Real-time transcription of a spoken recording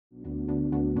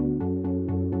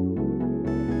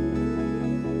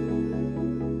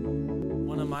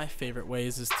my favorite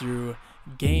ways is through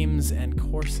games and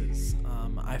courses.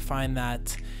 I find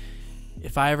that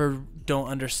if I ever don't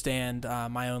understand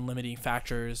my own limiting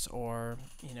factors, or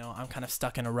I'm kind of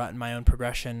stuck in a rut in my own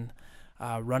progression,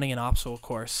 running an obstacle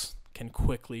course can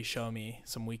quickly show me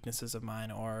some weaknesses of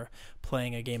mine, or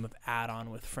playing a game of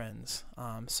add-on with friends.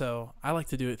 So I like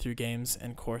to do it through games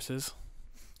and courses.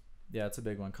 Yeah, it's a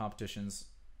big one. Competitions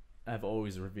have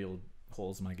always revealed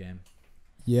holes in my game.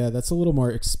 Yeah, that's a little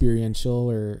more experiential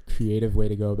or creative way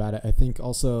to go about it. I think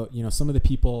also, some of the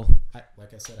people,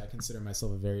 like I said, I consider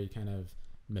myself a very kind of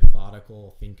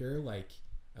methodical thinker. Like,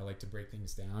 I like to break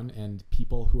things down, and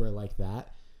people who are like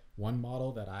that, one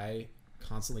model that I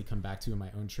constantly come back to in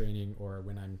my own training, or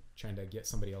when I'm trying to get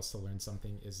somebody else to learn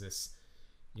something, is this,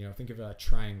 think of a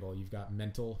triangle. You've got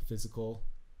mental, physical,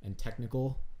 and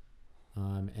technical.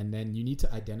 And then you need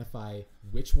to identify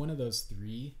which one of those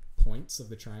 3 points of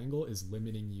the triangle is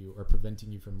limiting you or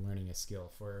preventing you from learning a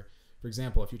skill. For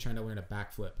example, if you're trying to learn a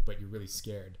backflip, but you're really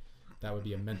scared, that would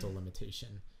be a mental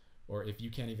limitation. Or if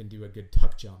you can't even do a good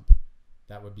tuck jump,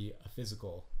 that would be a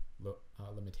physical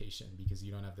limitation, because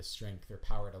you don't have the strength or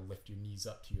power to lift your knees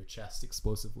up to your chest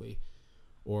explosively.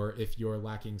 Or if you're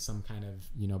lacking some kind of,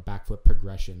 backflip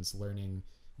progressions, learning,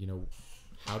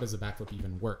 how does a backflip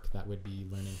even work? That would be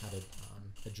learning how to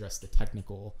address the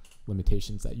technical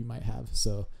limitations that you might have.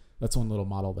 So that's one little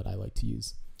model that I like to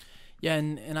use. Yeah,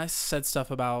 and I said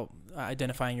stuff about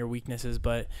identifying your weaknesses,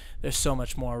 but there's so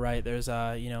much more, right? There's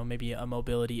maybe a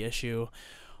mobility issue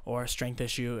or a strength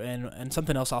issue, and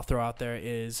something else I'll throw out there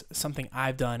is something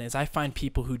I've done is I find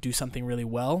people who do something really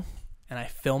well, and I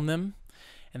film them,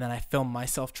 and then I film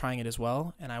myself trying it as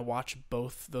well, and I watch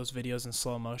both those videos in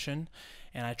slow motion,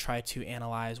 and I try to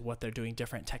analyze what they're doing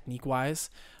different technique-wise.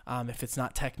 If it's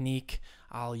not technique,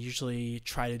 I'll usually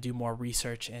try to do more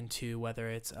research into whether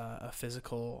it's a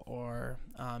physical or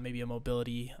maybe a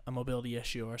mobility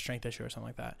issue or a strength issue or something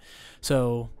like that.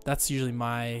 So that's usually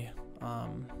my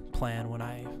plan when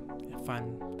I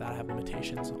find that I have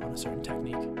limitations on a certain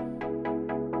technique.